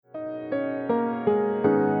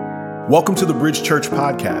Welcome to the Bridge Church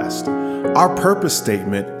podcast. Our purpose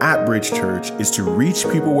statement at Bridge Church is to reach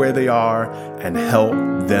people where they are and help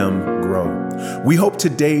them grow. We hope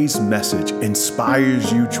today's message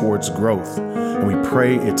inspires you towards growth, and we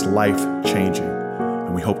pray it's life-changing.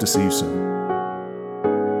 And we hope to see you soon.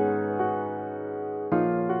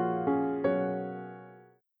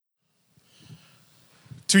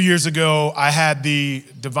 Two years ago, I had the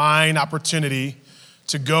divine opportunity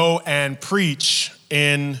to go and preach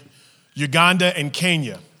in Uganda and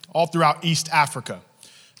Kenya, all throughout East Africa.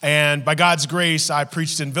 And by God's grace, I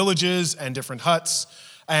preached in villages and different huts.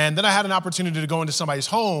 And then I had an opportunity to go into somebody's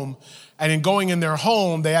home. And in going in their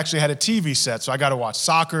home, they actually had a TV set. So I got to watch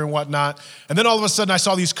soccer and whatnot. And then all of a sudden, I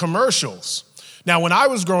saw these commercials. Now, when I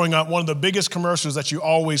was growing up, one of the biggest commercials that you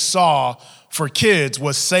always saw for kids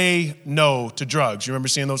was say no to drugs. You remember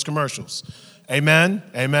seeing those commercials? Amen?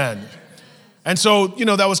 Amen. And so,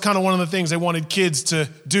 that was kind of one of the things they wanted kids to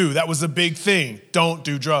do. That was the big thing. Don't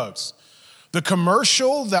do drugs. The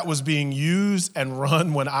commercial that was being used and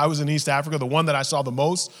run when I was in East Africa, the one that I saw the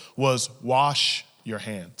most, was wash your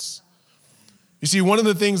hands. You see, one of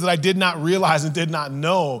the things that I did not realize and did not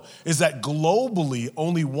know is that globally,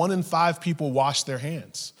 only 1 in 5 people wash their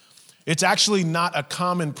hands. It's actually not a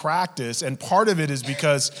common practice, and part of it is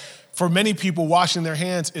because for many people, washing their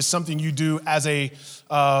hands is something you do as you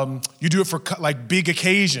do it for like big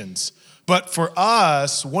occasions. But for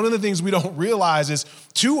us, one of the things we don't realize is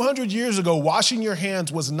 200 years ago, washing your hands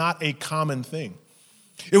was not a common thing.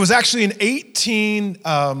 It was actually in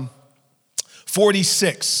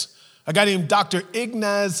 1846, a guy named Dr.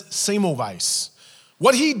 Ignaz Semmelweis.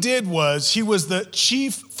 What he did was he was the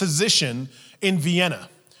chief physician in Vienna.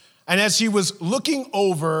 And as he was looking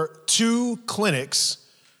over 2 clinics,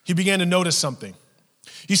 he began to notice something.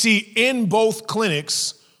 You see, in both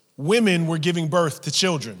clinics, women were giving birth to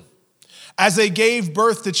children. As they gave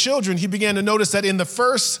birth to children, he began to notice that in the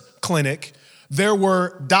first clinic, there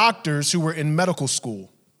were doctors who were in medical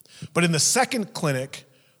school. But in the second clinic,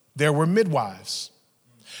 there were midwives.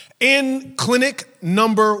 In clinic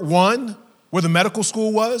number 1, where the medical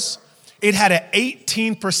school was, it had an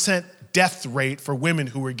 18% death rate for women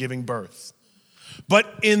who were giving birth.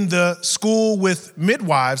 But in the school with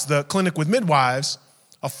midwives, the clinic with midwives,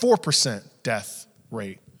 a 4% death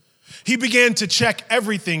rate. He began to check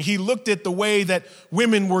everything. He looked at the way that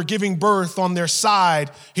women were giving birth on their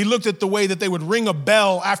side. He looked at the way that they would ring a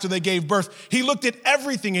bell after they gave birth. He looked at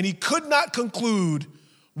everything, and he could not conclude,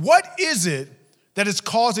 what is it that is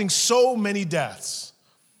causing so many deaths?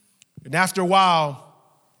 And after a while,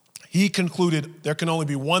 he concluded there can only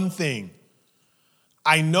be one thing.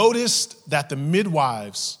 I noticed that the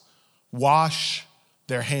midwives wash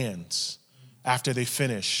their hands after they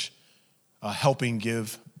finish helping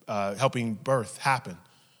birth happen.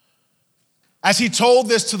 As he told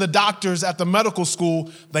this to the doctors at the medical school,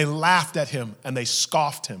 they laughed at him and they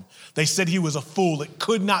scoffed him. They said he was a fool. It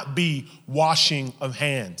could not be washing of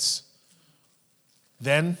hands.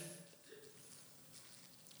 Then,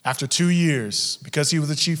 after 2 years, because he was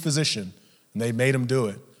the chief physician, and they made him do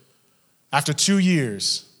it, after 2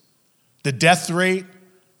 years, the death rate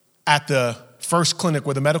at the first clinic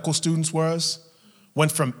where the medical students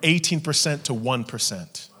went from 18% to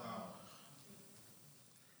 1%.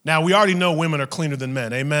 Now, we already know women are cleaner than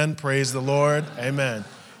men. Amen? Praise the Lord. Amen.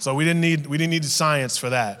 So we didn't need the science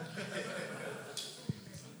for that.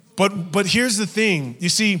 But here's the thing. You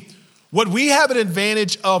see, what we have an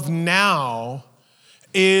advantage of now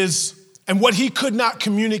is, and what he could not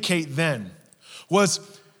communicate then, was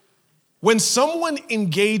when someone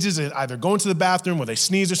engages in either going to the bathroom or they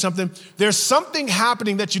sneeze or something, there's something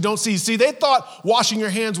happening that you don't see. See, they thought washing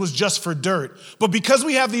your hands was just for dirt. But because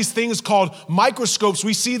we have these things called microscopes,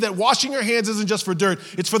 we see that washing your hands isn't just for dirt.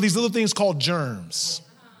 It's for these little things called germs.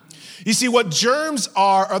 You see, what germs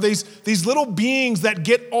are these little beings that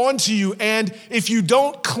get onto you, and if you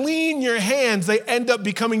don't clean your hands, they end up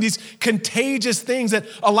becoming these contagious things that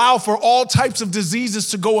allow for all types of diseases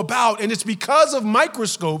to go about. And it's because of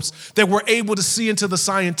microscopes that we're able to see into the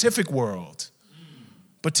scientific world.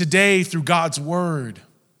 But today, through God's word,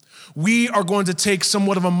 we are going to take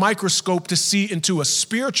somewhat of a microscope to see into a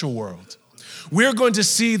spiritual world. We're going to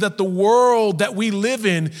see that the world that we live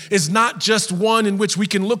in is not just one in which we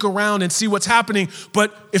can look around and see what's happening,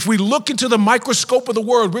 but if we look into the microscope of the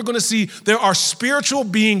world, we're going to see there are spiritual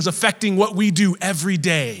beings affecting what we do every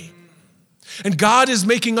day. And God is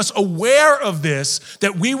making us aware of this,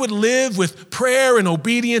 that we would live with prayer and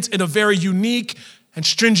obedience in a very unique and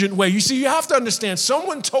stringent way. You see, you have to understand,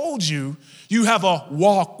 someone told you you have a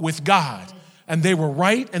walk with God, and they were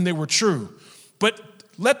right and they were true. But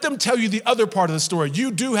let them tell you the other part of the story.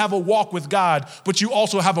 You do have a walk with God, but you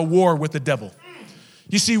also have a war with the devil.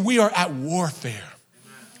 You see, we are at warfare.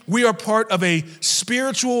 We are part of a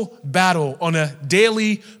spiritual battle on a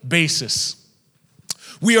daily basis.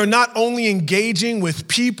 We are not only engaging with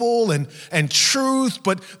people and truth,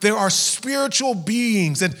 but there are spiritual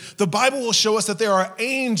beings. And the Bible will show us that there are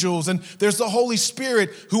angels and there's the Holy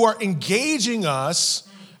Spirit who are engaging us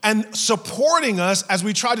and supporting us as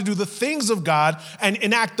we try to do the things of God and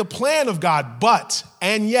enact the plan of God.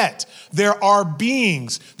 And yet, there are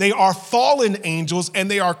beings. They are fallen angels, and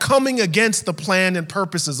they are coming against the plan and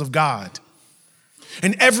purposes of God.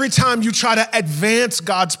 And every time you try to advance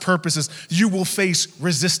God's purposes, you will face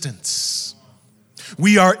resistance.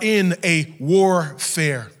 We are in a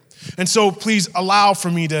warfare. And so please allow for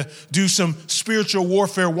me to do some spiritual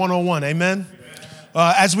warfare 101, amen?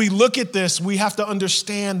 As we look at this, we have to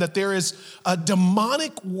understand that there is a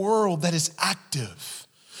demonic world that is active.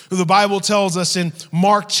 The Bible tells us in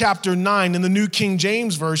Mark chapter 9 in the New King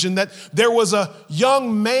James Version that there was a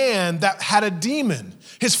young man that had a demon.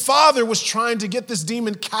 His father was trying to get this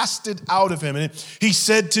demon casted out of him. And he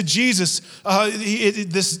said to Jesus,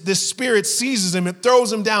 this spirit seizes him, it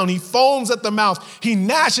throws him down. He foams at the mouth, he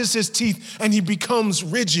gnashes his teeth, and he becomes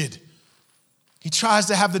rigid. He tries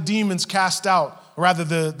to have the demons cast out, or rather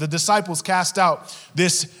the disciples cast out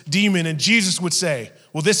this demon. And Jesus would say,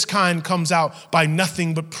 well, this kind comes out by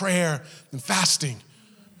nothing but prayer and fasting.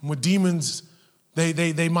 And with demons,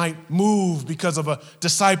 they might move because of a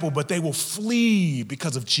disciple, but they will flee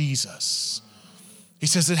because of Jesus. He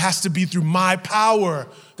says it has to be through my power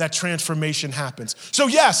that transformation happens. So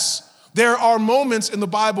yes, there are moments in the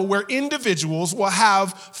Bible where individuals will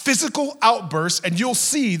have physical outbursts, and you'll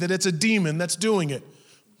see that it's a demon that's doing it.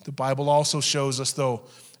 The Bible also shows us, though,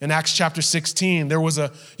 in Acts chapter 16, there was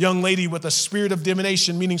a young lady with a spirit of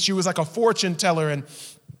divination, meaning she was like a fortune teller, and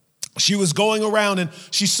she was going around and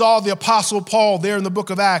she saw the apostle Paul there in the book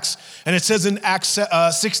of Acts. And it says in Acts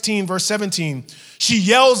 16, verse 17, she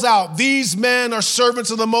yells out, "These men are servants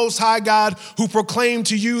of the Most High God who proclaim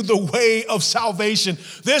to you the way of salvation."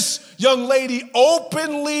 This young lady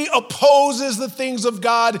openly opposes the things of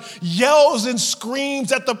God, yells and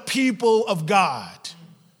screams at the people of God.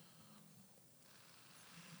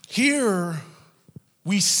 Here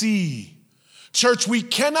we see, church, we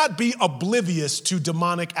cannot be oblivious to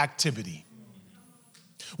demonic activity.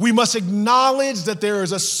 We must acknowledge that there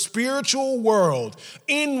is a spiritual world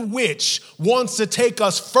in which wants to take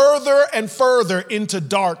us further and further into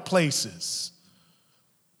dark places.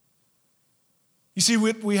 You see,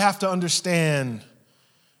 what we have to understand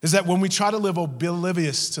is that when we try to live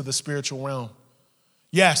oblivious to the spiritual realm,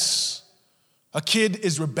 yes, a kid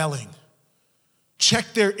is rebelling.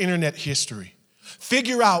 Check their internet history.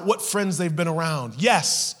 Figure out what friends they've been around.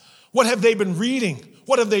 Yes. What have they been reading?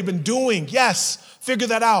 What have they been doing? Yes. Figure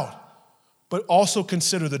that out. But also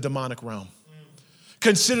consider the demonic realm.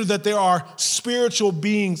 Consider that there are spiritual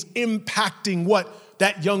beings impacting what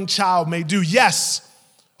that young child may do. Yes.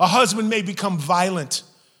 A husband may become violent.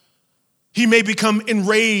 He may become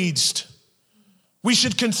enraged. We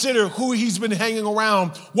should consider who he's been hanging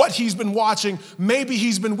around, what he's been watching. Maybe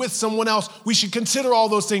he's been with someone else. We should consider all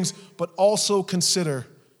those things, but also consider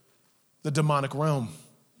the demonic realm.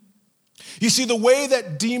 You see, the way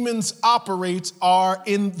that demons operate are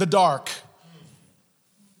in the dark.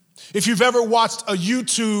 If you've ever watched a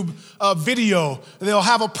YouTube video, they'll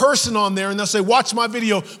have a person on there and they'll say, "Watch my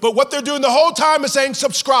video." But what they're doing the whole time is saying,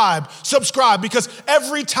 subscribe, because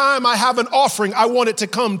every time I have an offering, I want it to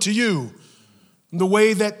come to you. The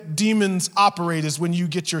way that demons operate is when you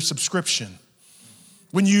get your subscription.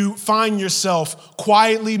 When you find yourself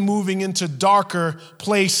quietly moving into darker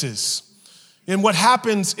places. And what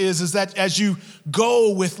happens is that as you go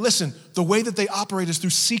with, listen, the way that they operate is through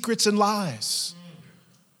secrets and lies.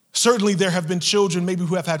 Certainly there have been children maybe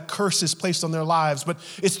who have had curses placed on their lives, but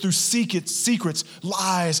it's through secrets,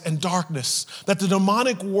 lies, and darkness that the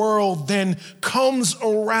demonic world then comes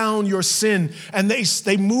around your sin, and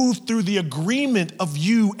they move through the agreement of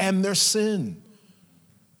you and their sin.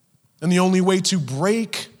 And the only way to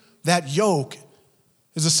break that yoke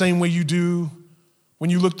is the same way you do when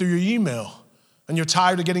you look through your email and you're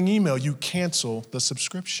tired of getting email, you cancel the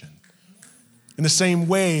subscription. In the same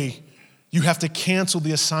way, you have to cancel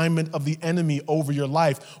the assignment of the enemy over your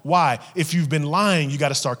life. Why? If you've been lying, you got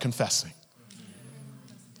to start confessing.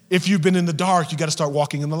 If you've been in the dark, you got to start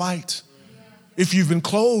walking in the light. If you've been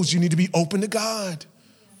closed, you need to be open to God.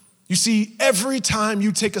 You see, every time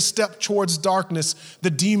you take a step towards darkness, the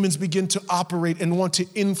demons begin to operate and want to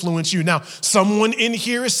influence you. Now, someone in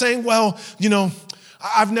here is saying, well,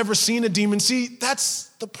 I've never seen a demon. See, that's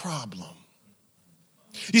the problem.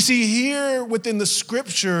 You see, here within the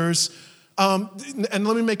scriptures, and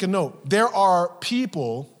let me make a note, there are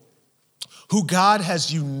people who God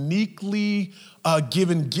has uniquely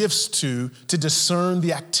given gifts to discern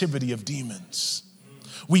the activity of demons.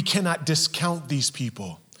 We cannot discount these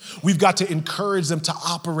people. We've got to encourage them to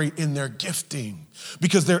operate in their gifting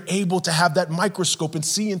because they're able to have that microscope and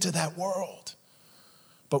see into that world.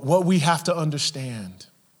 But what we have to understand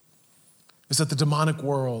is that the demonic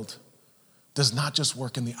world does not just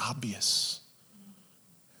work in the obvious.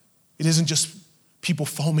 It isn't just people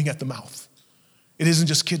foaming at the mouth. It isn't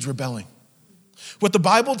just kids rebelling. What the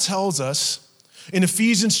Bible tells us in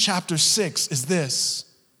Ephesians chapter 6 is this,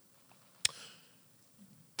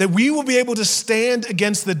 that we will be able to stand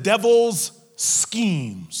against the devil's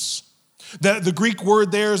schemes. The Greek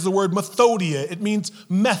word there is the word methodia. It means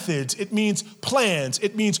methods. It means plans.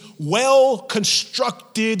 It means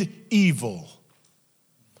well-constructed evil.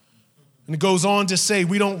 And it goes on to say,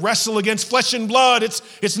 we don't wrestle against flesh and blood.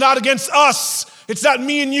 It's not against us. It's not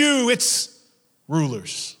me and you. It's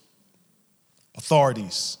rulers,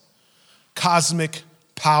 authorities, cosmic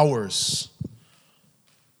powers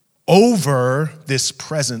over this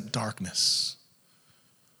present darkness,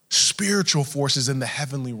 spiritual forces in the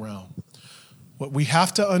heavenly realm. What we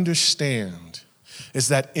have to understand is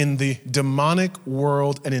that in the demonic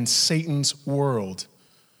world and in Satan's world,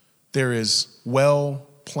 there is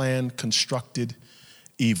well-planned, constructed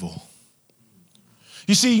evil.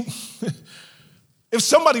 You see, if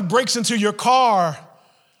somebody breaks into your car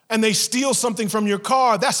and they steal something from your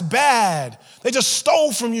car, that's bad. They just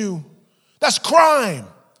stole from you. That's crime.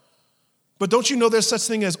 But don't you know there's such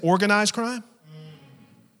thing as organized crime?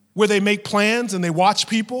 Where they make plans and they watch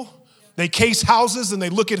people. They case houses and they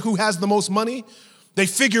look at who has the most money. They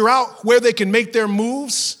figure out where they can make their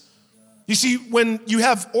moves. You see, when you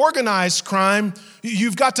have organized crime,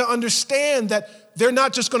 you've got to understand that they're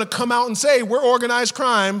not just going to come out and say, we're organized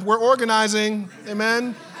crime, we're organizing,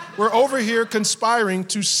 amen? We're over here conspiring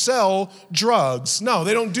to sell drugs. No,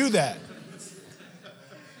 they don't do that.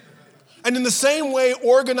 And in the same way,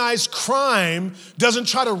 organized crime doesn't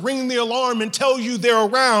try to ring the alarm and tell you they're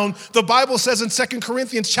around. The Bible says in 2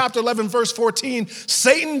 Corinthians chapter 11, verse 14,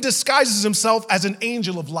 Satan disguises himself as an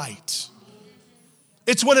angel of light.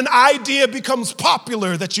 It's when an idea becomes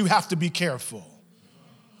popular that you have to be careful.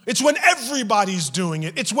 It's when everybody's doing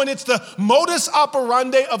it. It's when it's the modus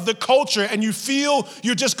operandi of the culture and you feel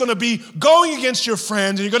you're just going to be going against your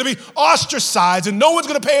friends and you're going to be ostracized and no one's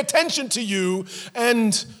going to pay attention to you.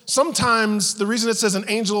 And sometimes the reason it says an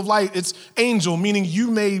angel of light, it's angel, meaning you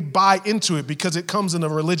may buy into it because it comes in a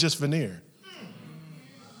religious veneer.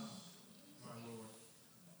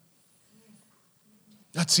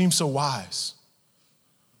 That seems so wise,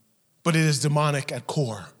 but it is demonic at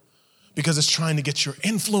core. Because it's trying to get your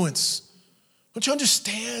influence. Don't you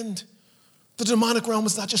understand? The demonic realm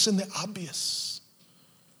is not just in the obvious.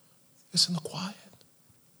 It's in the quiet.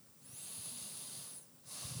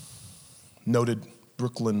 Noted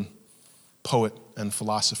Brooklyn poet and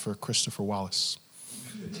philosopher Christopher Wallace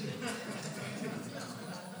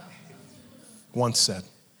once said,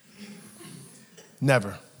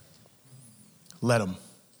 never let them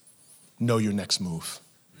know your next move.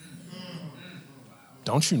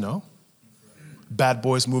 Don't you know? Bad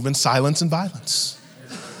boys move in silence and violence.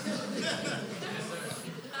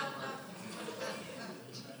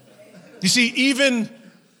 You see, even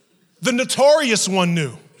the notorious one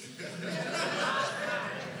knew.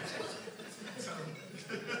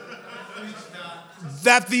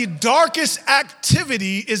 That the darkest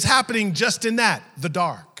activity is happening just in that, the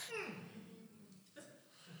dark.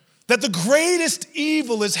 That the greatest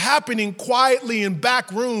evil is happening quietly in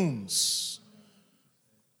back rooms.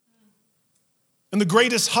 And the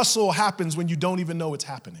greatest hustle happens when you don't even know it's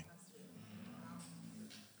happening.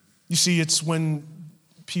 You see, it's when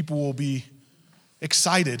people will be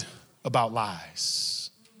excited about lies.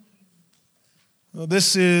 Well,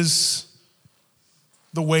 this is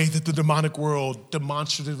the way that the demonic world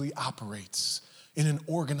demonstratively operates in an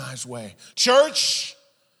organized way. Church,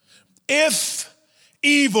 if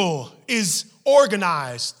evil is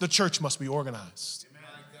organized, the church must be organized.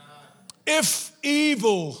 If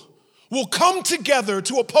evil will come together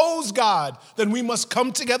to oppose God, then we must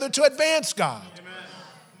come together to advance God. Amen.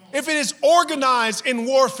 If it is organized in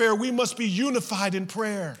warfare, we must be unified in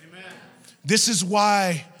prayer. Amen. This is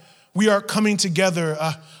why we are coming together.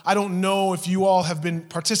 I don't know if you all have been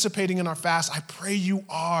participating in our fast. I pray you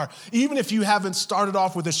are. Even if you haven't started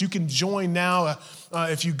off with this, you can join now.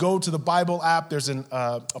 If you go to the Bible app, there's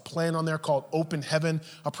a plan on there called Open Heaven.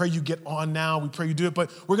 I pray you get on now. We pray you do it.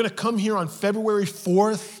 But we're going to come here on February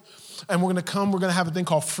 4th. and we're going to have a thing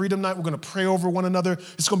called Freedom Night. We're going to pray over one another.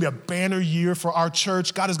 It's going to be a banner year for our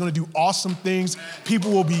church. God is going to do awesome things.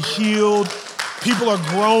 People will be healed. People are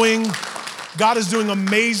growing. God is doing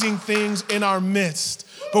amazing things in our midst.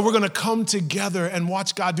 But we're going to come together and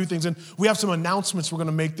watch God do things. And we have some announcements we're going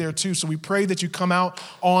to make there too. So we pray that you come out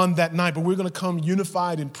on that night. But we're going to come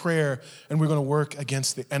unified in prayer, and we're going to work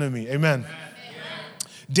against the enemy. Amen.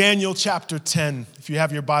 Daniel chapter 10. If you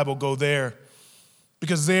have your Bible, go there.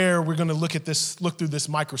 Because there we're going to look through this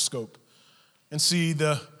microscope and see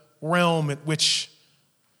the realm at which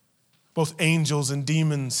both angels and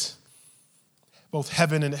demons, both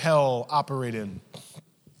heaven and hell, operate in.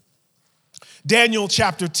 Daniel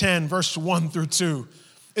chapter 10, verse 1 through 2.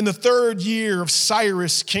 In the 3rd year of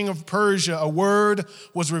Cyrus, king of Persia, a word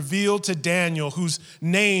was revealed to Daniel, whose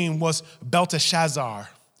name was Belteshazzar.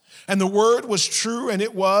 And the word was true, and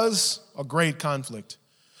it was a great conflict.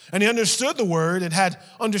 And he understood the word and had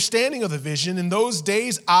understanding of the vision. In those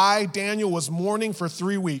days, I, Daniel, was mourning for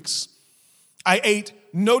 3 weeks. I ate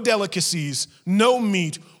no delicacies, no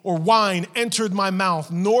meat or wine entered my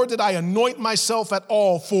mouth, nor did I anoint myself at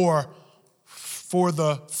all for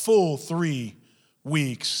the full 3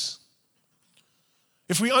 weeks.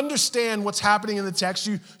 If we understand what's happening in the text,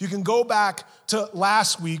 you can go back to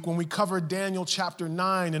last week when we covered Daniel chapter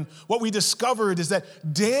 9, and what we discovered is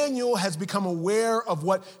that Daniel has become aware of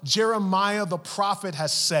what Jeremiah the prophet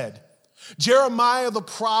has said. Jeremiah the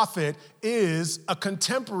prophet is a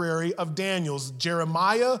contemporary of Daniel's.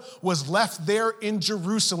 Jeremiah was left there in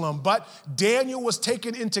Jerusalem, but Daniel was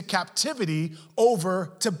taken into captivity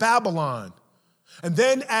over to Babylon. And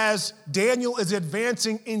then as Daniel is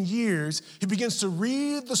advancing in years, he begins to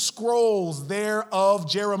read the scrolls there of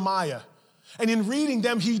Jeremiah. And in reading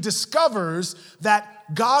them, he discovers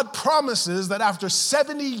that God promises that after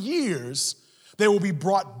 70 years, they will be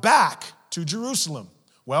brought back to Jerusalem.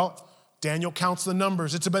 Well, Daniel counts the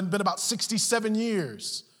numbers. It's been about 67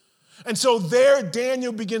 years. And so there,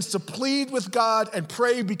 Daniel begins to plead with God and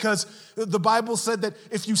pray, because the Bible said that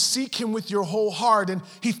if you seek him with your whole heart, and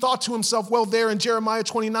he thought to himself, well, there in Jeremiah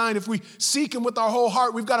 29, if we seek him with our whole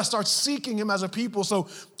heart, we've got to start seeking him as a people. So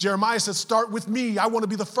Jeremiah says, start with me. I want to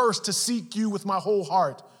be the first to seek you with my whole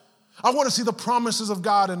heart. I want to see the promises of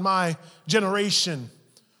God in my generation.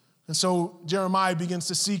 And so Jeremiah begins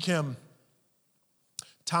to seek him.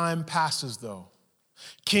 Time passes, though.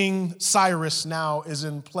 King Cyrus now is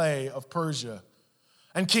in play of Persia.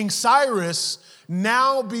 And King Cyrus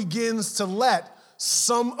now begins to let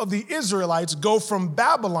some of the Israelites go from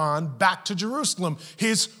Babylon back to Jerusalem.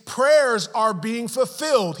 His prayers are being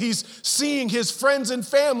fulfilled. He's seeing his friends and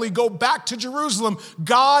family go back to Jerusalem.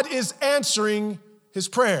 God is answering his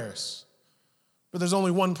prayers. But there's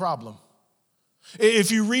only one problem.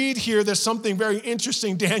 If you read here, there's something very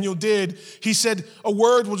interesting Daniel did. He said a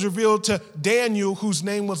word was revealed to Daniel whose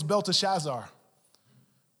name was Belteshazzar.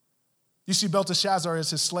 You see, Belteshazzar is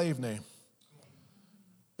his slave name.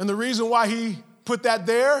 And the reason why he put that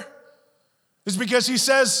there is because he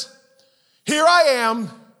says, here I am,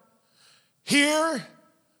 here,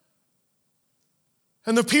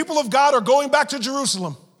 and the people of God are going back to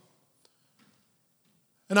Jerusalem,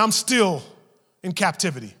 and I'm still in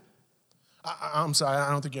captivity. I'm sorry, I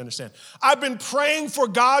don't think you understand. I've been praying for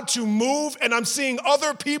God to move, and I'm seeing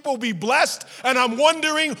other people be blessed, and I'm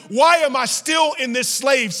wondering, why am I still in this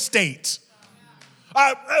slave state?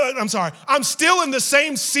 I'm sorry. I'm still in the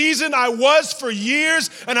same season I was for years,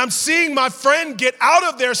 and I'm seeing my friend get out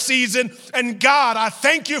of their season, and God, I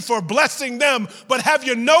thank you for blessing them, but have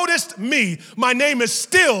you noticed me? My name is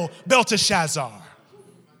still Belteshazzar.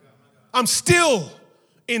 I'm still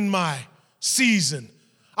in my season.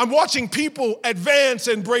 I'm watching people advance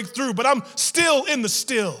and break through, but I'm still in the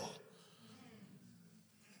still.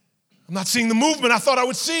 I'm not seeing the movement I thought I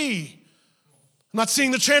would see. I'm not seeing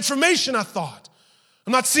the transformation I thought.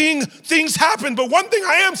 I'm not seeing things happen, but one thing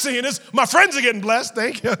I am seeing is my friends are getting blessed.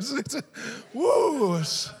 Thank you. Woo,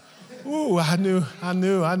 I knew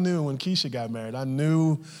when Keisha got married. I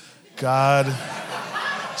knew God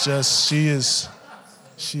just, she is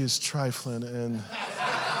trifling, and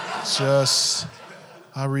just,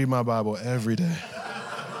 I read my Bible every day,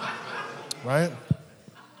 right?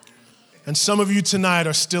 And some of you tonight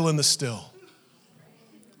are still in the still.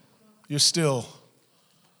 You're still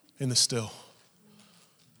in the still.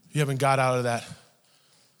 You haven't got out of that,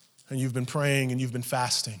 and you've been praying and you've been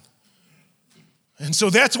fasting. And so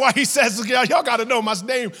that's why he says, y'all got to know my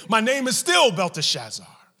name. My name is still Belteshazzar.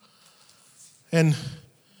 And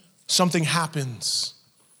something happens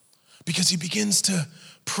because he begins to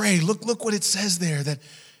pray. Look what it says there, that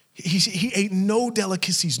He ate no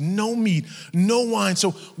delicacies, no meat, no wine.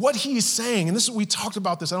 So what he's saying, and we talked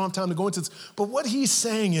about this, I don't have time to go into this, but what he's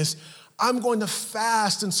saying is, I'm going to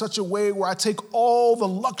fast in such a way where I take all the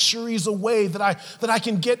luxuries away that I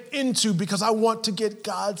can get into because I want to get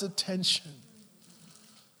God's attention.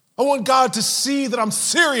 I want God to see that I'm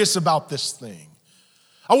serious about this thing.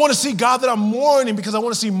 I want to see God that I'm mourning because I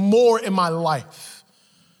want to see more in my life.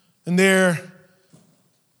 And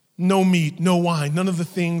no meat, no wine, none of the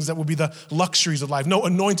things that would be the luxuries of life. No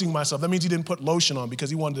anointing myself. That means he didn't put lotion on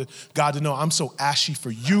because he wanted God to know, I'm so ashy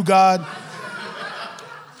for you, God.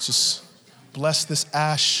 Just bless this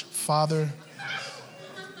ash, Father.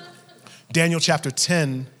 Daniel chapter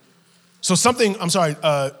 10.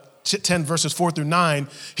 10 verses 4 through 9,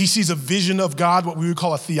 he sees a vision of God, what we would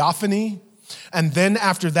call a theophany. And then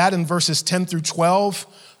after that, in verses 10 through 12,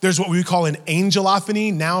 there's what we would call an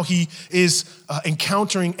angelophany. Now he is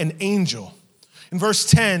encountering an angel. In verse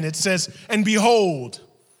 10, it says, and behold,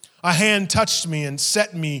 a hand touched me and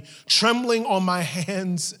set me trembling on my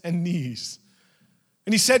hands and knees.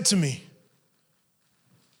 And he said to me,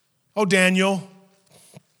 O Daniel,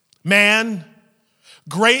 man,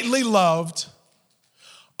 greatly loved,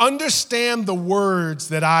 understand the words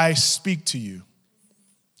that I speak to you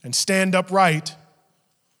and stand upright,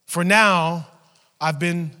 for now I've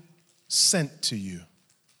been sent to you.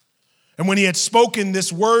 And when he had spoken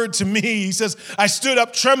this word to me, he says, I stood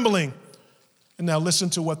up trembling. And now listen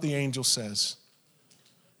to what the angel says.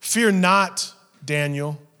 Fear not,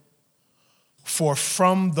 Daniel, for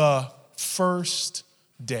from the first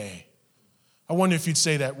day. I wonder if you'd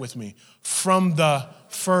say that with me. From the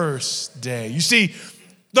first day. You see,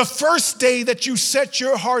 the first day that you set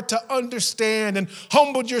your heart to understand and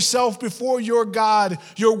humbled yourself before your God,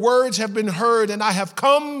 your words have been heard, and I have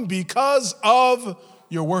come because of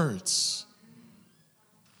your words.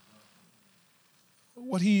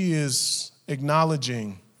 What he is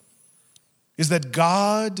acknowledging is that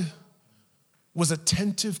God was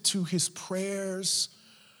attentive to his prayers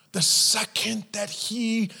the second that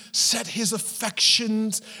he set his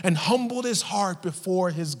affections and humbled his heart before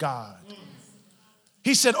his God.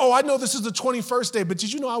 He said, oh, I know this is the 21st day, but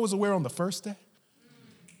did you know I was aware on the first day?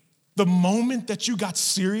 The moment that you got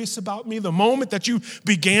serious about me, the moment that you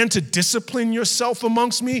began to discipline yourself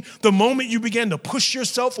amongst me, the moment you began to push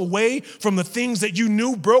yourself away from the things that you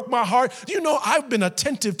knew broke my heart, you know I've been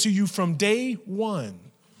attentive to you from day one.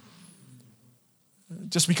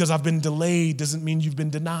 Just because I've been delayed doesn't mean you've been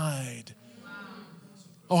denied.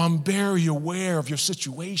 Oh, I'm very aware of your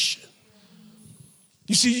situation.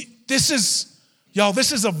 You see, this is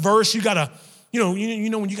a verse you gotta, you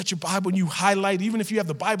know, when you got your Bible and you highlight, even if you have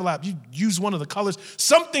the Bible app, you use one of the colors,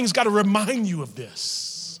 something's gotta remind you of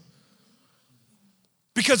this.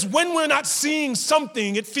 Because when we're not seeing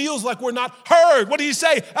something, it feels like we're not heard. What do you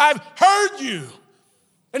say? I've heard you.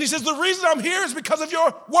 And he says, the reason I'm here is because of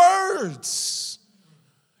your words.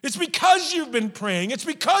 It's because you've been praying. It's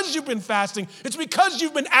because you've been fasting. It's because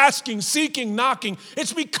you've been asking, seeking, knocking.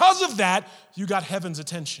 It's because of that you got heaven's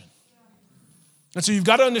attention. And so you've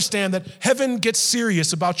got to understand that heaven gets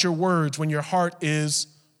serious about your words when your heart is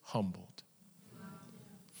humbled.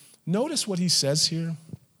 Notice what he says here.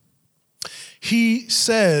 He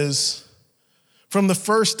says, from the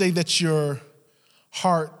first day that your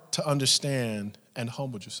heart to understand and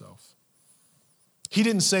humbled yourself. He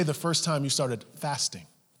didn't say the first time you started fasting.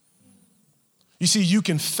 You see, you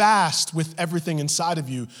can fast with everything inside of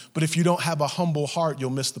you, but if you don't have a humble heart, you'll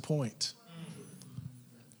miss the point.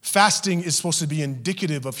 Fasting is supposed to be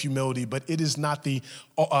indicative of humility, but it is not the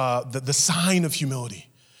sign of humility.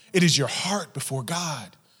 It is your heart before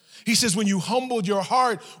God. He says, when you humbled your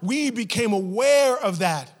heart, we became aware of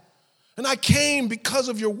that. And I came because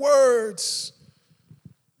of your words.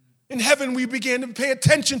 In heaven, we began to pay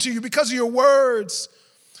attention to you because of your words.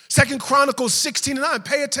 2 Chronicles 16:9,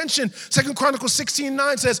 pay attention. 2 Chronicles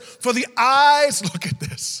 16:9 says, for the eyes, look at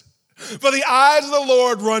this, for the eyes of the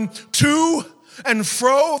Lord run to and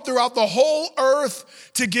fro throughout the whole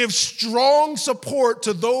earth to give strong support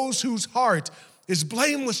to those whose heart is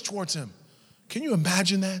blameless towards him. Can you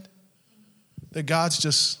imagine that? That God's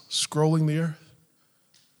just scrolling the earth.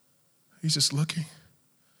 He's just looking.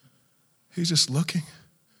 He's just looking.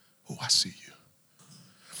 Oh, I see you.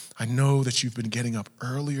 I know that you've been getting up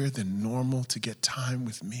earlier than normal to get time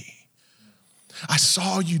with me. I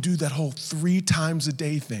saw you do that whole 3 times a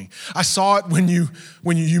day thing. I saw it when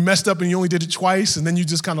you messed up and you only did it twice, and then you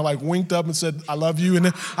just kind of like winked up and said, I love you. And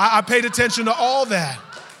then I paid attention to all that.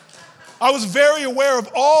 I was very aware of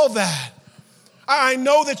all that. I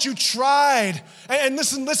know that you tried. And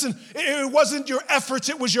listen, it wasn't your efforts,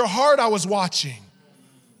 it was your heart I was watching.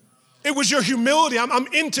 It was your humility. I'm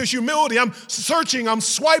into humility. I'm searching. I'm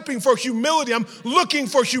swiping for humility. I'm looking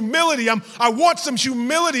for humility. I want some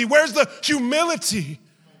humility. Where's the humility?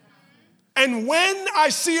 And when I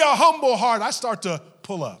see a humble heart, I start to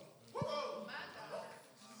pull up.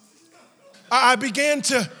 I began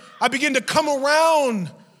to come around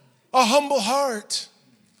a humble heart.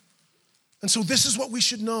 And so this is what we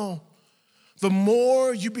should know. The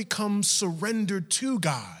more you become surrendered to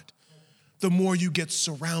God, the more you get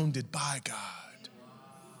surrounded by God.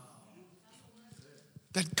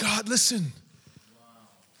 That God, listen,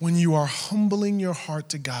 when you are humbling your heart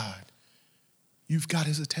to God, you've got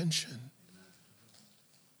his attention.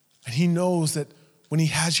 And he knows that when he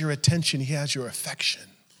has your attention, he has your affection.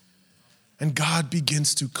 And God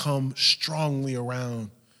begins to come strongly around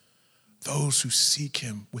those who seek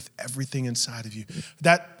him with everything inside of you.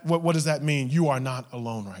 What does that mean? You are not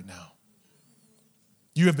alone right now.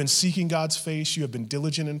 You have been seeking God's face. You have been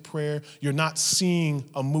diligent in prayer. You're not seeing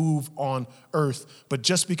a move on earth. But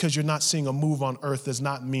just because you're not seeing a move on earth does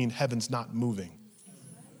not mean heaven's not moving.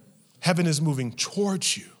 Heaven is moving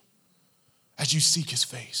towards you as you seek his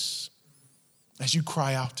face, as you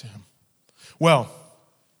cry out to him. Well,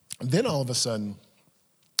 then all of a sudden,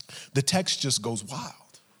 the text just goes wild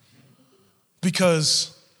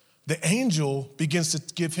because the angel begins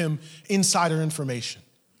to give him insider information,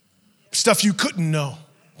 stuff you couldn't know,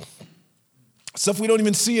 stuff we don't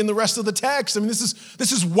even see in the rest of the text. I mean,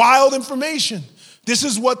 this is wild information. This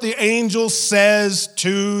is what the angel says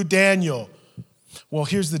to Daniel. Well,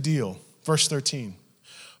 here's the deal. Verse 13.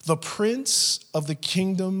 The prince of the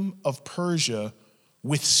kingdom of Persia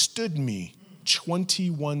withstood me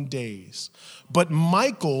 21 days. But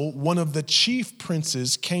Michael, one of the chief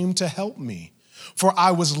princes, came to help me. For I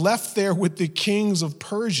was left there with the kings of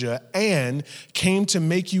Persia and came to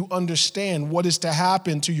make you understand what is to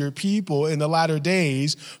happen to your people in the latter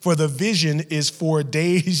days, for the vision is for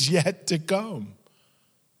days yet to come.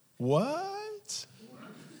 What?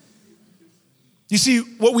 You see,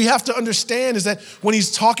 what we have to understand is that when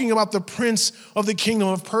he's talking about the prince of the kingdom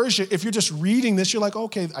of Persia, if you're just reading this, you're like,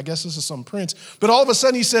 okay, I guess this is some prince. But all of a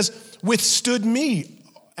sudden he says, withstood me,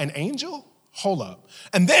 an angel? Hold up.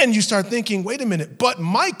 And then you start thinking, wait a minute, but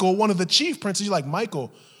Michael, one of the chief princes, you're like,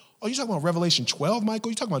 Michael, oh, you talking about Revelation 12,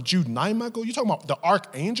 Michael? You talking about Jude 9, Michael? You talking about the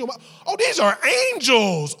archangel? Oh, these are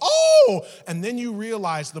angels. Oh, and then you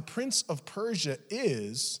realize the prince of Persia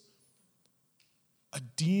is a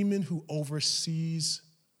demon who oversees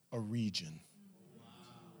a region.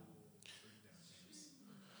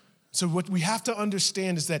 So what we have to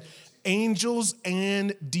understand is that angels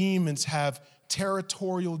and demons have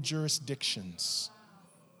territorial jurisdictions.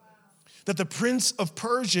 That the prince of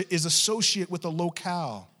Persia is associate with a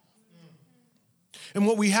locale. And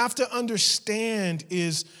what we have to understand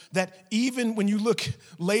is that even when you look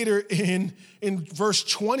later in verse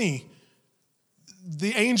 20,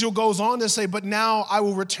 the angel goes on to say, but now I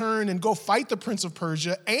will return and go fight the prince of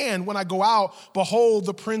Persia. And when I go out, behold,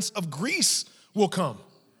 the prince of Greece will come.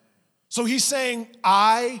 So he's saying,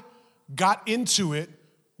 I got into it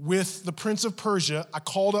with the prince of Persia. I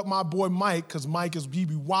called up my boy Mike, because he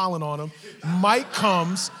be wilding on him. Mike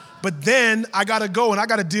comes, but then I got to go and I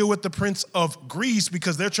got to deal with the prince of Greece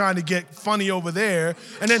because they're trying to get funny over there.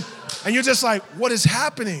 And you're just like, what is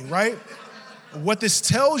happening, right? What this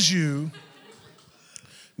tells you.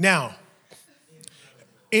 Now,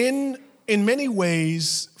 in many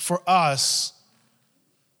ways, for us,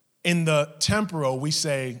 in the temporal, we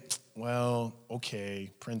say, well, okay,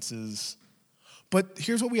 princes. But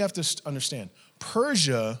here's what we have to understand.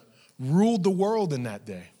 Persia ruled the world in that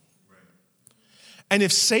day. And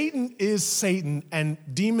if Satan is Satan and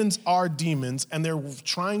demons are demons and they're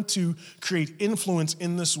trying to create influence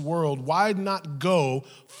in this world, why not go,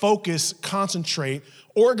 focus, concentrate,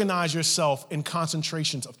 organize yourself in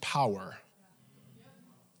concentrations of power?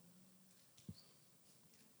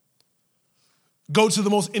 Go to the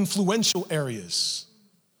most influential areas.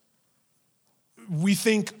 We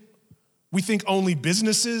think only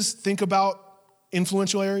businesses think about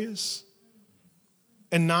influential areas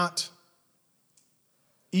and not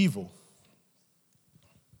evil.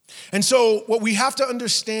 And so what we have to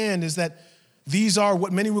understand is that these are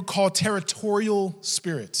what many would call territorial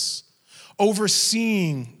spirits,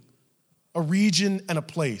 overseeing a region and a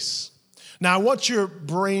place. Now, I want your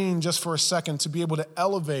brain just for a second to be able to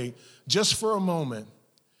elevate just for a moment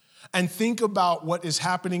and think about what is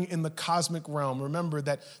happening in the cosmic realm. Remember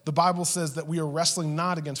that the Bible says that we are wrestling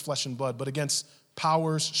not against flesh and blood, but against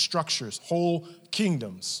powers, structures, whole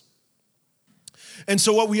kingdoms. And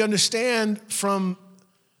so what we understand from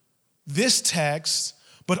this text,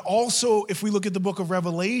 But also, if we look at the book of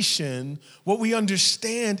Revelation, what we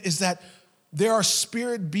understand is that there are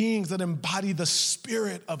spirit beings that embody the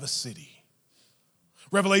spirit of a city.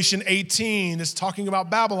 Revelation 18 is talking about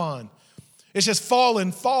Babylon. It says,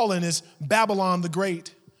 fallen is Babylon the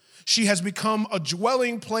Great. She has become a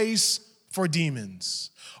dwelling place for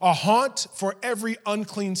demons, a haunt for every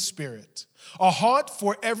unclean spirit, a haunt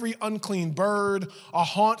for every unclean bird, a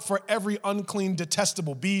haunt for every unclean,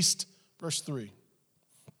 detestable beast. Verse 3.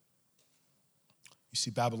 You see,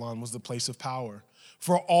 Babylon was the place of power.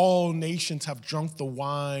 For all nations have drunk the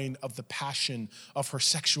wine of the passion of her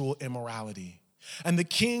sexual immorality. And the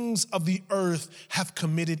kings of the earth have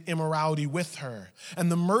committed immorality with her. And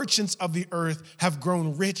the merchants of the earth have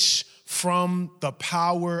grown rich from the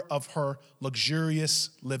power of her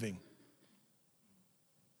luxurious living.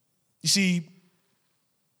 You see,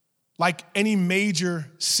 like any major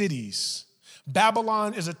cities,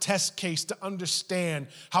 Babylon is a test case to understand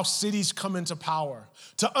how cities come into power.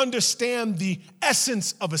 To understand the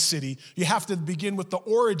essence of a city, you have to begin with the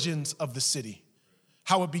origins of the city,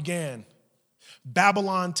 how it began.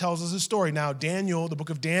 Babylon tells us a story. Now, Daniel, the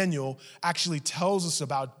book of Daniel, actually tells us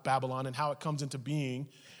about Babylon and how it comes into being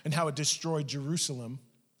and how it destroyed Jerusalem.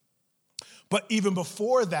 But even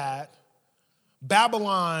before that,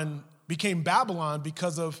 Babylon became Babylon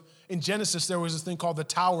because of, in Genesis, there was this thing called the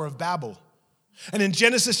Tower of Babel. And in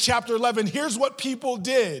Genesis chapter 11, here's what people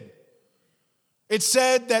did. It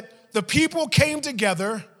said that the people came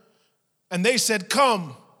together and they said,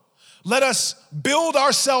 come, let us build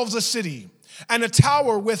ourselves a city and a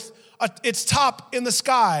tower with its top in the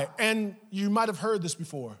sky. And you might have heard this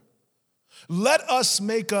before. Let us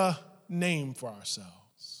make a name for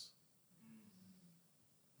ourselves.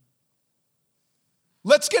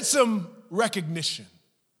 Let's get some recognition.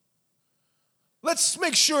 Let's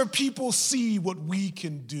make sure people see what we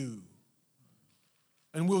can do.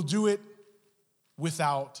 And we'll do it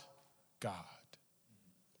without God.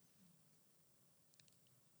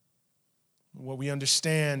 What we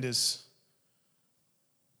understand is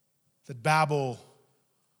that Babel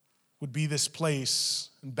would be this place,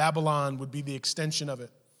 and Babylon would be the extension of it.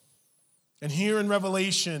 And here in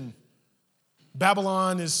Revelation,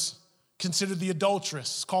 Babylon is considered the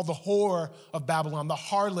adulteress, called the whore of Babylon, the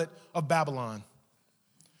harlot of Babylon.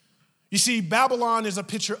 You see, Babylon is a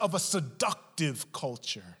picture of a seductive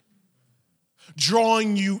culture,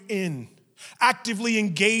 drawing you in, actively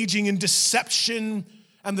engaging in deception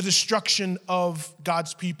and the destruction of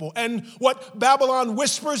God's people. And what Babylon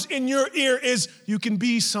whispers in your ear is, you can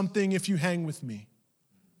be something if you hang with me.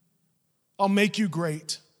 I'll make you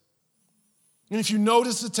great. And if you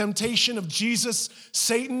notice the temptation of Jesus,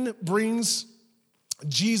 Satan brings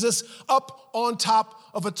Jesus up on top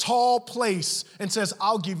of a tall place and says,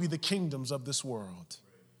 I'll give you the kingdoms of this world.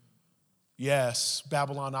 Yes,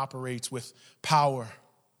 Babylon operates with power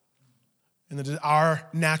and our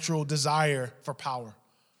natural desire for power.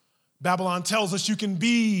 Babylon tells us you can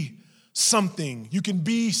be something, you can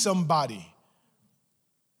be somebody.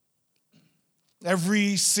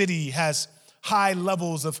 Every city has high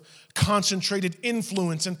levels of concentrated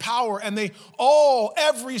influence and power, and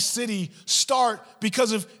every city start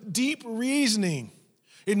because of deep reasoning.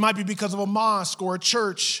 It might be because of a mosque or a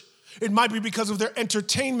church. It might be because of their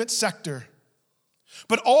entertainment sector.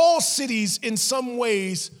 But all cities, in some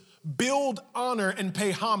ways, build honor and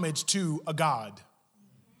pay homage to a god.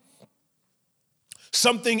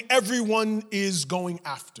 Something everyone is going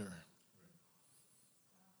after.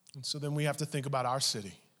 And so then we have to think about our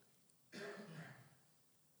city.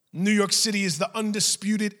 New York City is the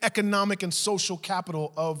undisputed economic and social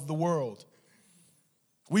capital of the world.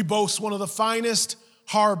 We boast one of the finest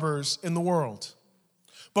harbors in the world.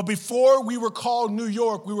 But before we were called New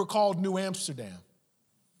York, we were called New Amsterdam.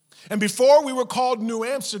 And before we were called New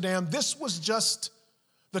Amsterdam, this was just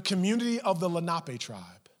the community of the Lenape tribe.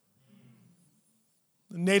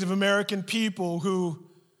 The Native American people who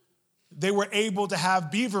they were able to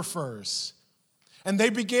have beaver furs. And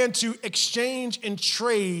they began to exchange and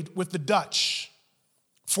trade with the Dutch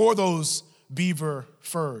for those beaver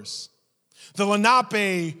furs. The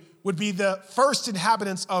Lenape would be the first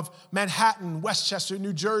inhabitants of Manhattan, Westchester,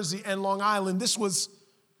 New Jersey, and Long Island. This was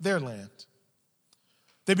their land.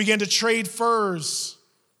 They began to trade furs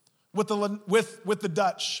with the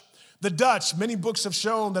Dutch. The Dutch, many books have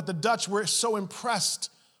shown that the Dutch were so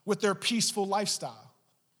impressed with their peaceful lifestyle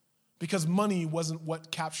because money wasn't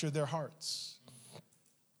what captured their hearts.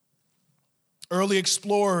 Early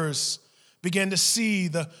explorers began to see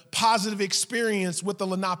the positive experience with the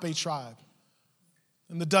Lenape tribe.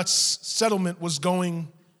 And the Dutch settlement was going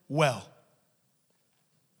well.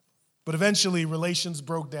 But eventually, relations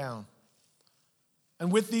broke down.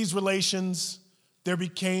 And with these relations, there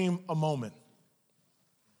became a moment.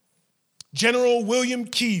 General William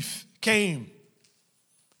Keith came.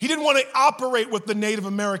 He didn't want to operate with the Native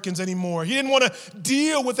Americans anymore. He didn't want to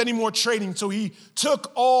deal with any more trading, so he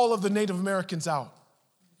took all of the Native Americans out,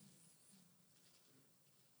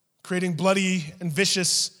 creating bloody and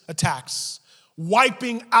vicious attacks,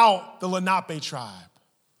 wiping out the Lenape tribe.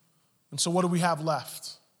 And so what do we have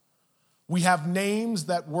left? We have names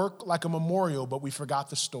that work like a memorial, but we forgot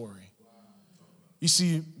the story. You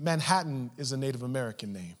see, Manhattan is a Native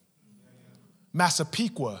American name.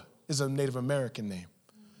 Massapequa is a Native American name.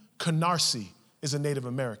 Canarsie is a Native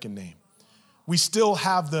American name. We still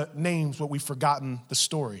have the names, but we've forgotten the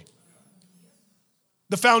story.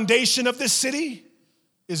 The foundation of this city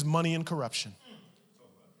is money and corruption.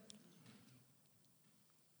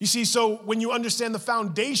 You see, so when you understand the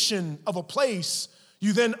foundation of a place,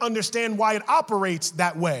 you then understand why it operates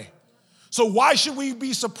that way. So why should we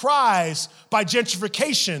be surprised by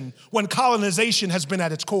gentrification when colonization has been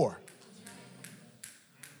at its core?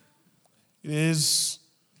 It is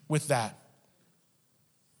with that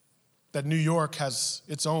New York has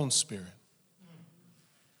its own spirit.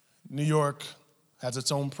 New York has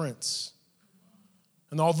its own prince.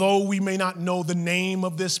 And although we may not know the name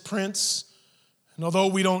of this prince, and although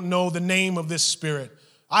we don't know the name of this spirit,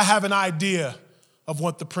 I have an idea of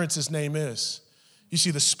what the prince's name is. You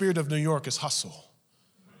see, the spirit of New York is hustle.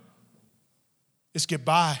 It's get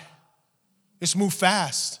by. It's move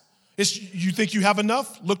fast. It's you think you have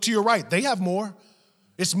enough? Look to your right. They have more.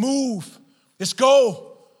 It's move. It's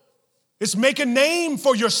go. It's make a name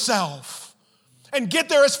for yourself and get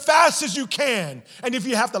there as fast as you can. And if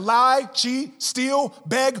you have to lie, cheat, steal,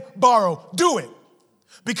 beg, borrow, do it.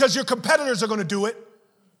 Because your competitors are going to do it.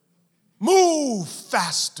 Move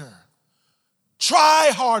faster.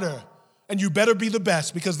 Try harder. And you better be the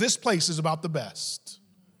best, because this place is about the best.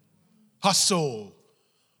 Hustle.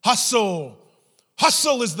 Hustle.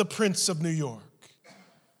 Hustle is the prince of New York.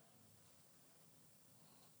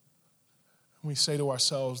 We say to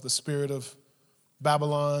ourselves, the spirit of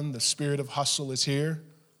Babylon, the spirit of hustle is here.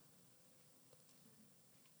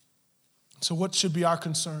 So what should be our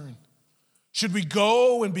concern? Should we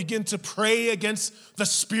go and begin to pray against the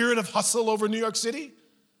spirit of hustle over New York City?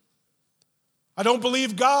 I don't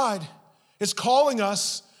believe God is calling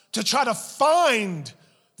us to try to find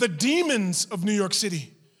the demons of New York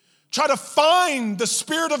City. Try to find the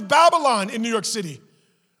spirit of Babylon in New York City.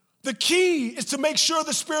 The key is to make sure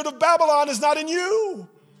the spirit of Babylon is not in you.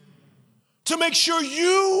 To make sure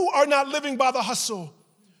you are not living by the hustle.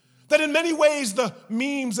 That in many ways, the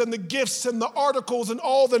memes and the gifts and the articles and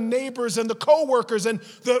all the neighbors and the coworkers and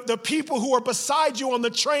the people who are beside you on the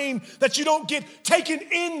train, that you don't get taken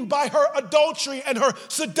in by her adultery and her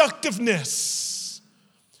seductiveness.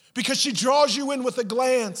 Because she draws you in with a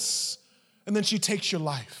glance and then she takes your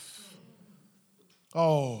life.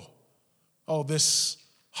 Oh, this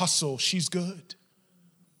hustle, she's good.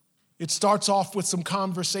 It starts off with some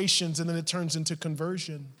conversations and then it turns into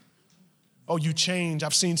conversion. Oh, you change.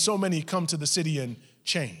 I've seen so many come to the city and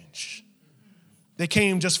change. They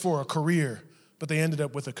came just for a career, but they ended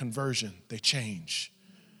up with a conversion. They change.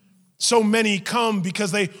 So many come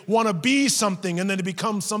because they want to be something and then it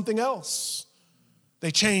becomes something else.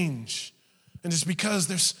 They change. And it's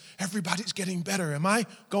because everybody's getting better. Am I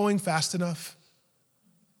going fast enough?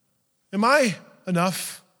 Am I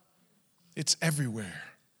enough? It's everywhere.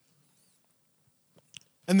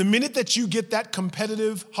 And the minute that you get that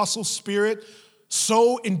competitive hustle spirit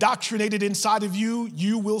so indoctrinated inside of you,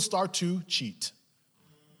 you will start to cheat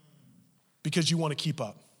because you want to keep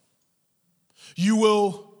up. You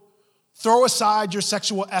will throw aside your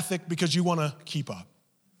sexual ethic because you want to keep up.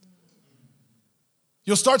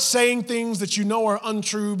 You'll start saying things that you know are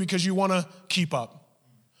untrue because you want to keep up.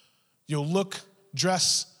 You'll look,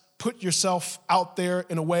 dress, put yourself out there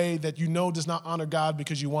in a way that you know does not honor God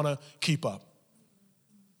because you want to keep up.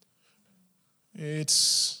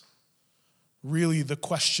 It's really, the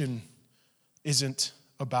question isn't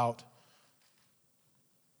about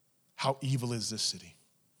how evil is this city.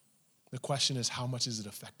 The question is, how much is it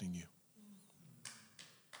affecting you?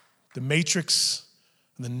 The matrix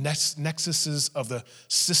and the nexuses of the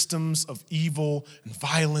systems of evil and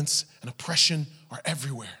violence and oppression are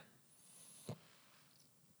everywhere.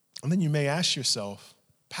 And then you may ask yourself,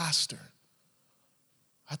 Pastor,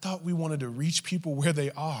 I thought we wanted to reach people where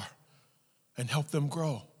they are and help them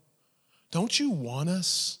grow. Don't you want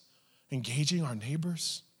us engaging our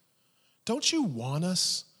neighbors? Don't you want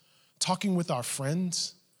us talking with our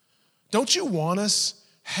friends? Don't you want us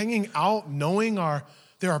hanging out knowing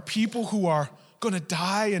there are people who are going to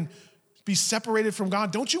die and be separated from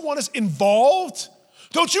God? Don't you want us involved?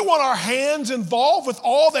 Don't you want our hands involved with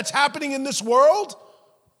all that's happening in this world?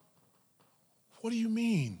 What do you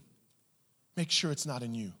mean? Make sure it's not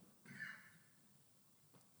in you.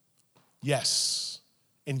 Yes,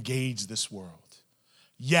 engage this world.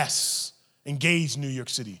 Yes, engage New York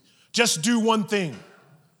City. Just do one thing.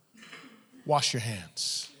 Wash your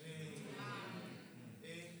hands.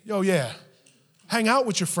 Yo, yeah. Hang out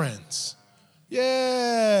with your friends.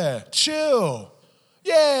 Yeah, chill.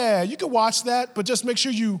 Yeah, you can watch that, but just make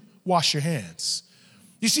sure you wash your hands.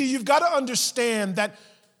 You see, you've got to understand that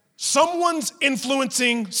someone's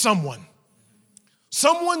influencing someone.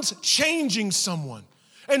 Someone's changing someone.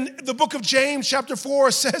 And the book of James, chapter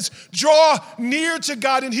 4, says, draw near to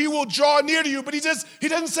God and he will draw near to you. But he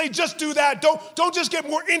doesn't say just do that. Don't just get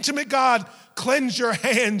more intimate, God. Cleanse your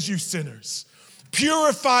hands, you sinners.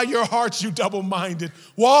 Purify your hearts, you double-minded.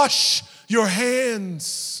 Wash your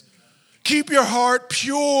hands. Keep your heart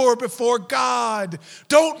pure before God.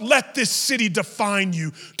 Don't let this city define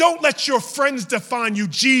you. Don't let your friends define you.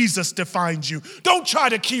 Jesus defines you. Don't try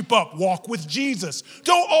to keep up. Walk with Jesus.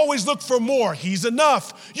 Don't always look for more. He's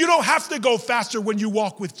enough. You don't have to go faster when you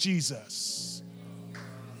walk with Jesus.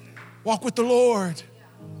 Walk with the Lord.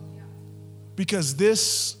 Because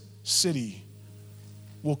this city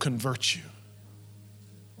will convert you.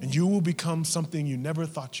 And you will become something you never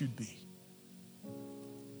thought you'd be.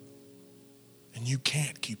 And you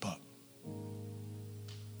can't keep up.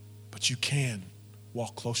 But you can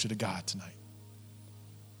walk closer to God tonight.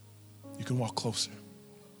 You can walk closer.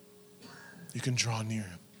 You can draw near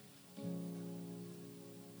him.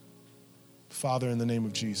 Father, in the name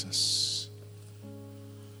of Jesus,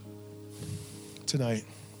 tonight,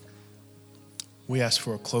 we ask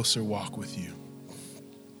for a closer walk with you.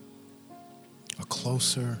 A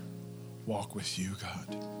closer walk with you,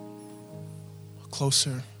 God. A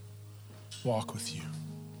closer walk with you.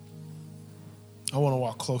 I want to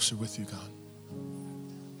walk closer with you, God.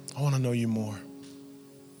 I want to know you more.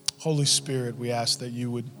 Holy Spirit, we ask that you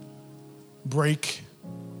would break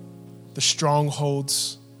the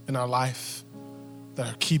strongholds in our life that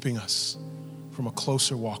are keeping us from a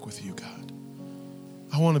closer walk with you, God.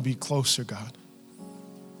 I want to be closer, God.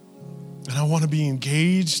 And I want to be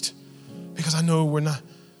engaged because I know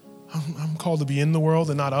I'm called to be in the world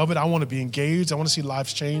and not of it. I want to be engaged. I want to see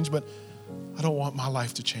lives change, but I don't want my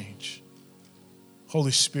life to change.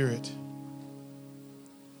 Holy Spirit,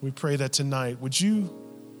 we pray that tonight, would you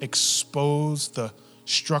expose the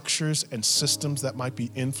structures and systems that might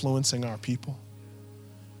be influencing our people?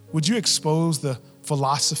 Would you expose the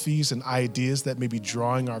philosophies and ideas that may be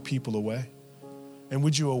drawing our people away? And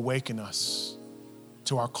would you awaken us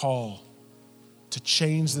to our call to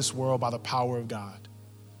change this world by the power of God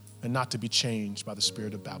and not to be changed by the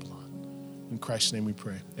spirit of Babylon? In Christ's name we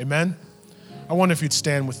pray. Amen. I wonder if you'd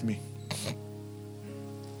stand with me.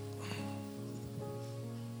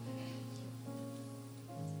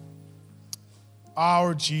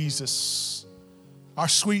 Our Jesus, our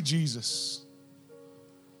sweet Jesus,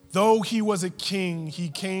 though he was a king, he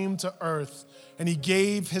came to earth and he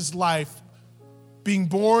gave his life, being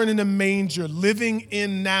born in a manger, living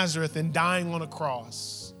in Nazareth and dying on a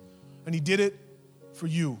cross. And he did it for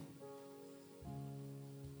you.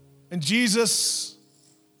 And Jesus,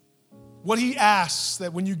 what he asks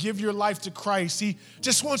that when you give your life to Christ, he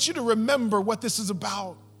just wants you to remember what this is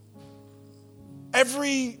about.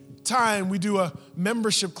 Every time we do a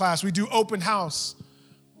membership class, we do open house,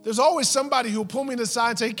 there's always somebody who'll pull me to the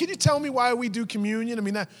side and say, can you tell me why we do communion? I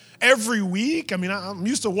mean, every week, I'm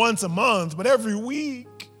used to once a month, but every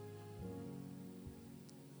week.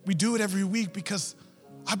 We do it every week because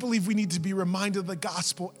I believe we need to be reminded of the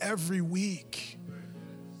gospel every week.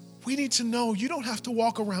 We need to know you don't have to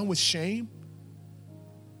walk around with shame.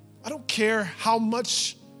 I don't care how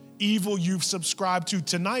much evil you've subscribed to.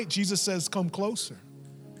 Tonight, Jesus says, come closer.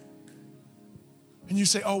 And you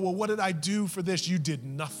say, oh, well, what did I do for this? You did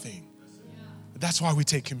nothing. That's why we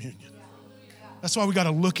take communion. That's why we got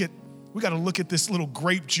to look at this little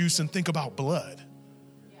grape juice and think about blood.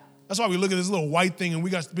 That's why we look at this little white thing and we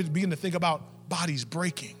got to begin to think about bodies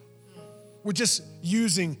breaking. We're just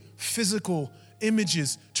using physical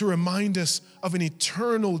images to remind us of an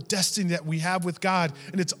eternal destiny that we have with God,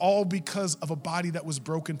 and it's all because of a body that was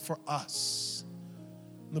broken for us.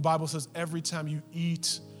 And the Bible says every time you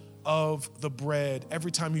eat of the bread,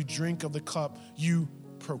 every time you drink of the cup, you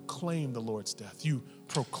proclaim the Lord's death. You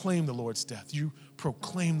proclaim the Lord's death. You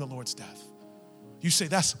proclaim the Lord's death. You say,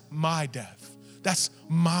 that's my death. That's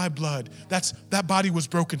my blood. That body was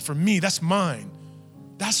broken for me. That's mine.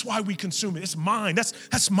 That's why we consume it. It's mine.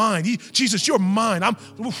 That's mine. Jesus, you're mine.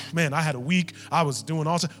 I had a week. I was doing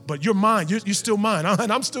all this, but you're mine. You're still mine.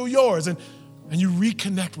 And I'm still yours. And and you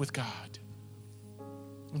reconnect with God.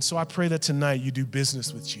 And so I pray that tonight you do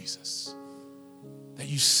business with Jesus, that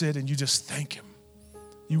you sit and you just thank him.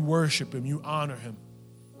 You worship him, you honor him.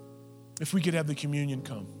 If we could have the communion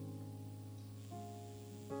come.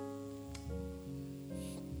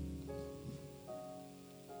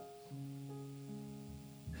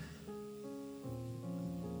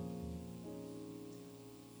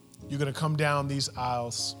 You're going to come down these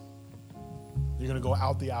aisles. You're going to go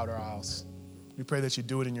out the outer aisles. We pray that you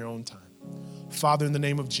do it in your own time. Father, in the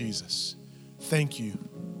name of Jesus, thank you.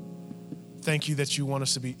 Thank you that you want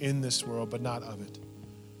us to be in this world, but not of it.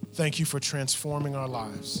 Thank you for transforming our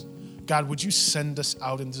lives. God, would you send us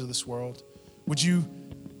out into this world? Would you,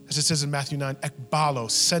 as it says in Matthew 9, ekbalo,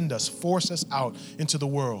 send us, force us out into the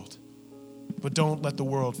world. But don't let the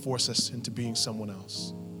world force us into being someone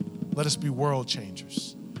else. Let us be world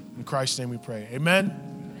changers. In Christ's name we pray. Amen.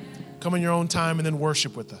 Come in your own time and then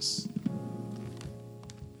worship with us.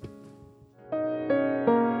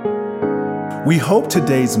 We hope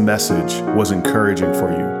today's message was encouraging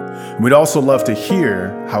for you. And we'd also love to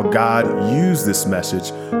hear how God used this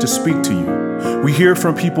message to speak to you. We hear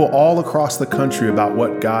from people all across the country about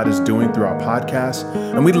what God is doing through our podcast,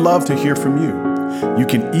 and we'd love to hear from you. You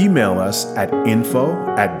can email us at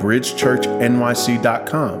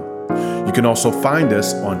info@bridgechurchnyc.com. You can also find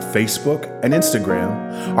us on Facebook and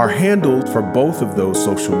Instagram. Our handle for both of those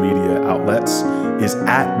social media outlets is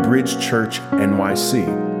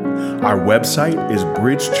 @bridgechurchnyc. Our website is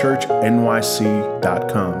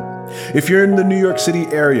bridgechurchnyc.com. If you're in the New York City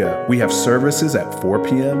area, we have services at 4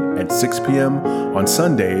 p.m. and 6 p.m. on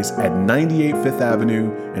Sundays at 98 Fifth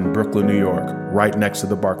Avenue in Brooklyn, New York, right next to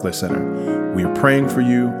the Barclays Center. We are praying for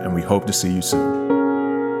you, and we hope to see you soon.